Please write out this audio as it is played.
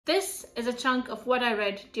This is a chunk of what I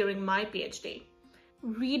read during my PhD.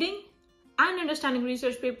 Reading and understanding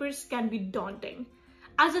research papers can be daunting.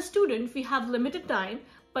 As a student, we have limited time,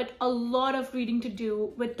 but a lot of reading to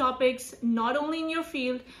do with topics not only in your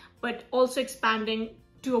field, but also expanding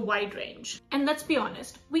to a wide range. And let's be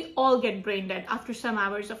honest, we all get brain dead after some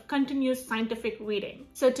hours of continuous scientific reading.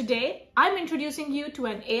 So today, I'm introducing you to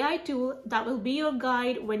an AI tool that will be your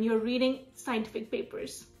guide when you're reading scientific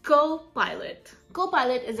papers. Copilot.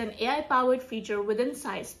 Copilot is an AI-powered feature within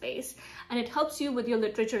SciSpace, and it helps you with your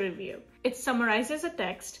literature review. It summarizes a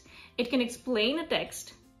text, it can explain a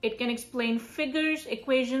text, it can explain figures,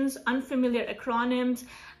 equations, unfamiliar acronyms,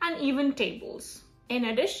 and even tables. In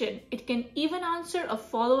addition, it can even answer a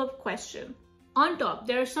follow-up question. On top,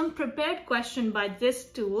 there are some prepared questions by this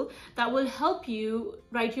tool that will help you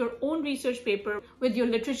write your own research paper with your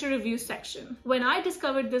literature review section. When I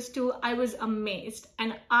discovered this tool, I was amazed,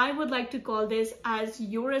 and I would like to call this as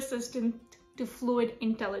your assistant to fluid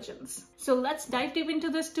intelligence. So let's dive deep into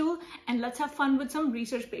this tool and let's have fun with some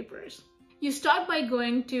research papers. You start by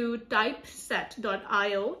going to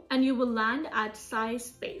typeset.io and you will land at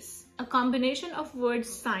SciSpace, a combination of words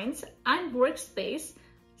science and workspace.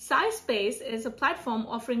 SciSpace is a platform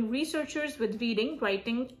offering researchers with reading,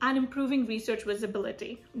 writing, and improving research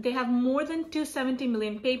visibility. They have more than 270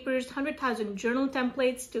 million papers, 100,000 journal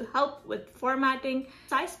templates to help with formatting.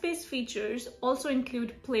 SciSpace features also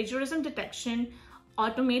include plagiarism detection,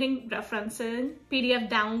 automating referencing, PDF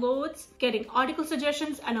downloads, getting article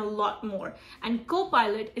suggestions, and a lot more. And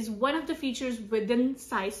Copilot is one of the features within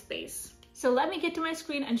SciSpace. So let me get to my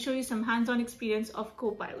screen and show you some hands-on experience of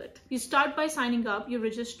Copilot. You start by signing up, you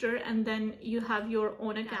register, and then you have your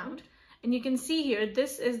own account. And you can see here,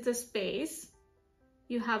 this is the space.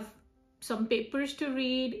 You have some papers to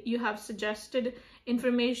read, you have suggested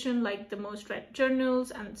information like the most read journals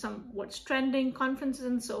and some what's trending, conferences,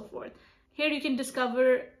 and so forth. Here you can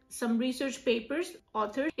discover some research papers,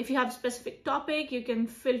 authors. If you have a specific topic, you can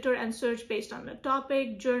filter and search based on the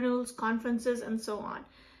topic, journals, conferences, and so on.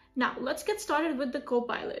 Now, let's get started with the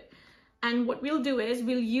Copilot. And what we'll do is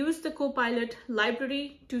we'll use the Copilot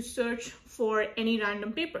library to search for any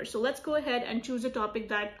random paper. So let's go ahead and choose a topic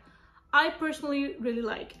that I personally really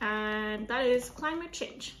like, and that is climate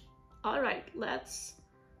change. All right, let's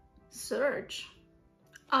search.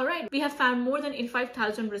 All right, we have found more than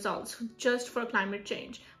 85,000 results just for climate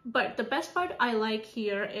change. But the best part I like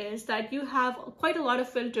here is that you have quite a lot of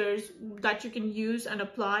filters that you can use and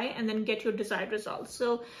apply and then get your desired results.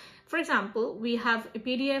 So for example, we have a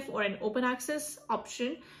PDF or an open access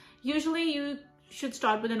option. Usually you should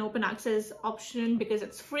start with an open access option because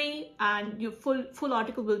it's free and your full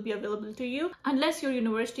article will be available to you unless your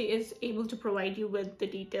university is able to provide you with the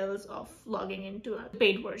details of logging into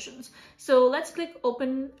paid versions. So let's click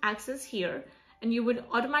open access here and you would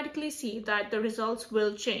automatically see that the results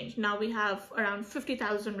will change. Now we have around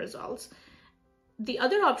 50,000 results. The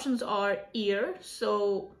other options are year.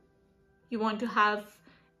 So you want to have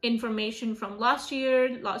information from last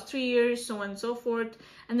year, last 3 years, so on and so forth.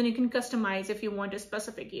 And then you can customize if you want a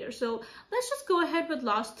specific year. So let's just go ahead with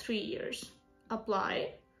last 3 years,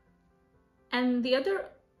 apply. And the other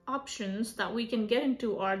options that we can get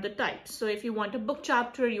into are the types. So if you want a book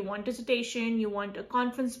chapter, you want a citation, you want a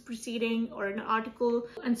conference proceeding or an article,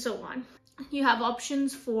 and so on. You have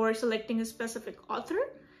options for selecting a specific author.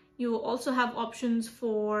 You also have options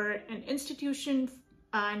for an institution,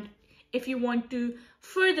 and if you want to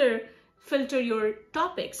further filter your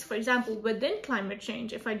topics, for example, within climate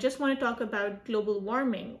change, if I just want to talk about global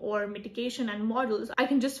warming or mitigation and models, I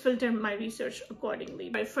can just filter my research accordingly.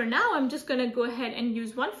 But for now, I'm just going to go ahead and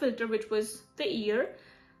use one filter, which was the year,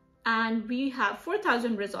 and we have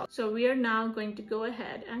 4,000 results. So we are now going to go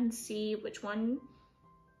ahead and see which one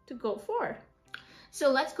to go for.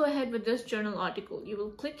 So let's go ahead with this journal article. You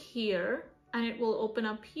will click here and it will open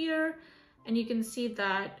up here, and you can see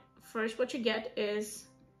that first, what you get is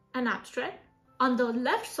an abstract. On the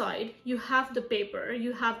left side, you have the paper,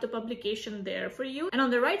 you have the publication there for you. And on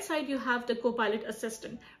the right side, you have the Copilot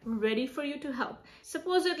assistant ready for you to help.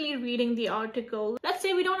 Supposedly reading the article, let's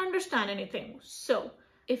say we don't understand anything. So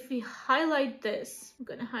if we highlight this, I'm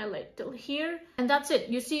gonna highlight till here, and that's it.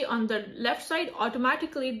 You see on the left side,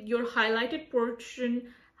 automatically your highlighted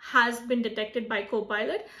portion has been detected by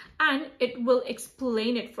Copilot and it will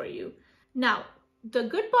explain it for you. Now, the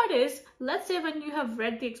good part is, let's say when you have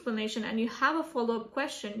read the explanation and you have a follow-up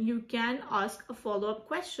question, you can ask a follow-up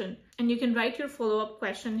question and you can write your follow-up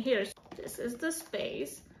question here. So this is the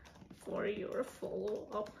space for your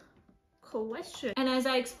follow-up question. And as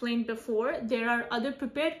I explained before, there are other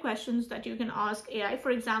prepared questions that you can ask AI.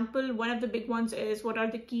 For example, one of the big ones is, what are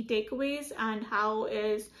the key takeaways and how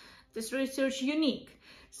is this research unique?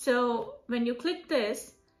 So when you click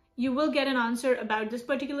this, you will get an answer about this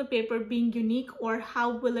particular paper being unique or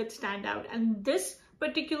how will it stand out. And this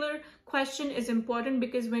particular question is important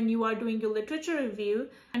because when you are doing your literature review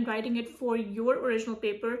and writing it for your original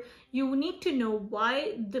paper, you need to know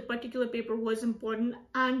why the particular paper was important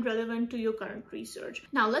and relevant to your current research.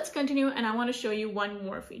 Now let's continue, and I want to show you one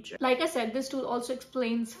more feature. Like I said, this tool also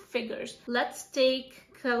explains figures. Let's take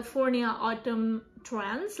California autumn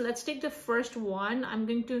trends. Let's take the first one. I'm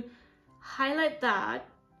going to highlight that,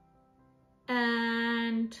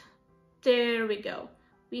 and there we go.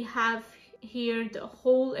 We have here the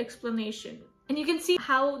whole explanation, and you can see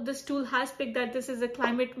how this tool has picked that this is a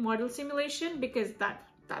climate model simulation because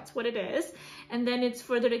that's what it is. And then it's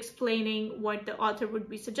further explaining what the author would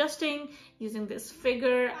be suggesting using this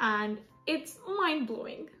figure, and it's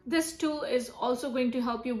mind-blowing. This tool is also going to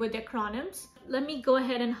help you with acronyms. Let me go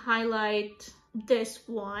ahead and highlight this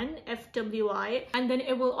one, FWI, and then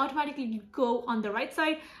it will automatically go on the right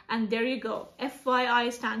side, and there you go.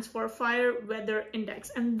 FYI stands for Fire Weather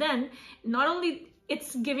Index. And then not only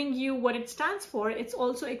it's giving you what it stands for, it's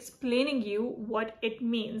also explaining you what it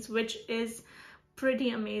means, which is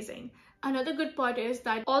pretty amazing. Another good part is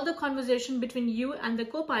that all the conversation between you and the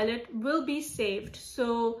Copilot will be saved,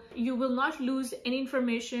 so you will not lose any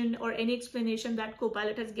information or any explanation that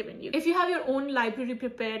Copilot has given you. If you have your own library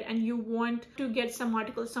prepared and you want to get some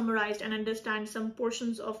articles summarized and understand some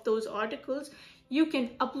portions of those articles, you can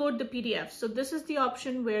upload the PDF. So this is the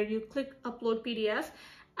option where you click upload PDF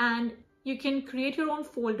and you can create your own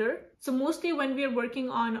folder. So mostly when we are working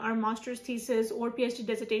on our master's thesis or PhD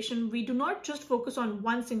dissertation, we do not just focus on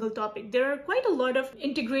one single topic. There are quite a lot of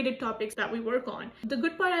integrated topics that we work on. The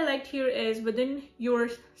good part I liked here is within your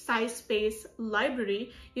SciSpace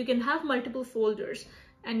library, you can have multiple folders,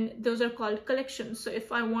 and those are called collections. So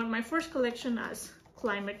if I want my first collection as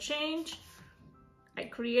climate change, I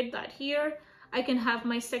create that here. I can have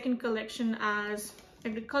my second collection as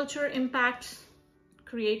agriculture impacts,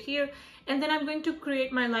 create here, and then I'm going to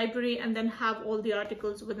create my library and then have all the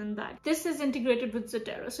articles within that. This is integrated with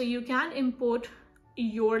Zotero, so you can import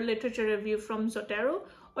your literature review from Zotero,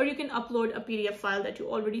 or you can upload a PDF file that you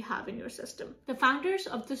already have in your system. The founders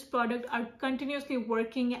of this product are continuously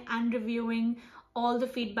working and reviewing all the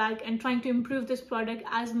feedback and trying to improve this product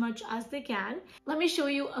as much as they can. Let me show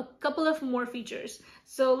you a couple of more features.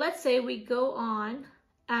 So let's say we go on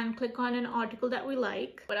and click on an article that we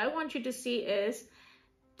like. What I want you to see is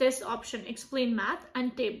this option, explain math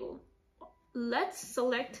and table. Let's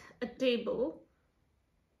select a table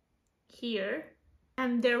here,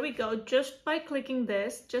 and there we go. Just by clicking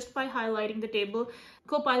this, just by highlighting the table,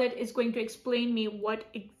 Copilot is going to explain me what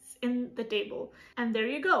is in the table, and there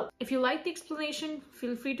you go. If you like the explanation,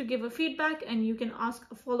 feel free to give a feedback, and you can ask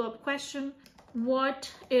a follow-up question.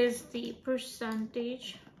 What is the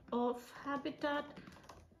percentage of habitat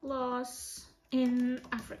loss in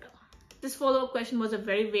Africa? This follow-up question was a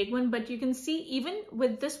very vague one, but you can see even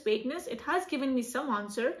with this vagueness, it has given me some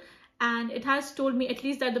answer, and it has told me at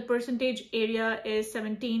least that the percentage area is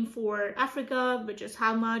 17 for Africa, which is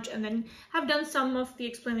how much, and then have done some of the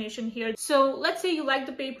explanation here. So let's say you like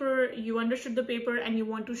the paper, you understood the paper, and you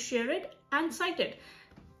want to share it and cite it.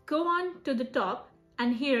 Go on to the top,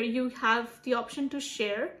 and here you have the option to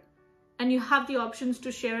share, and you have the options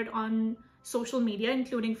to share it on social media,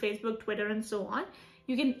 including Facebook, Twitter, and so on.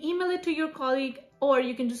 You can email it to your colleague, or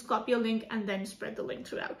you can just copy a link and then spread the link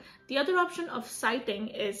throughout. The other option of citing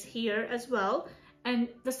is here as well. And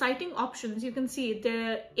the citing options, you can see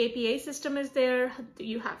the APA system is there.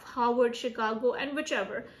 You have Harvard, Chicago, and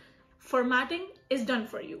whichever. Formatting is done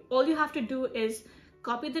for you. All you have to do is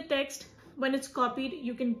copy the text. When it's copied,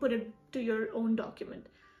 you can put it to your own document.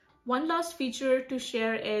 One last feature to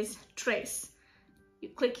share is trace. You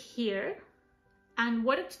click here, and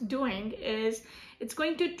what it's doing is it's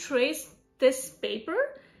going to trace this paper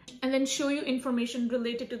and then show you information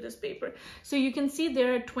related to this paper. So you can see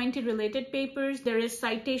there are 20 related papers. There is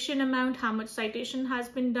citation amount, how much citation has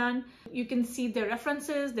been done. You can see the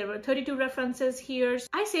references. There were 32 references here.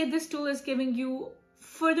 I say this tool is giving you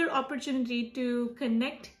further opportunity to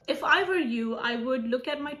connect. If I were you, I would look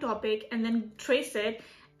at my topic and then trace it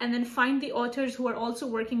and then find the authors who are also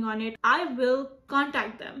working on it. I will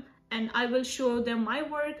contact them and I will show them my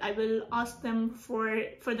work. I will ask them for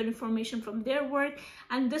further information from their work,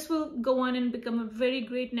 and this will go on and become a very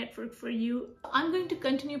great network for you. I'm going to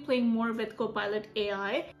continue playing more with Copilot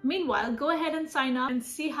AI. Meanwhile, go ahead and sign up and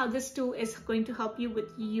see how this tool is going to help you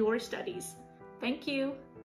with your studies. Thank you.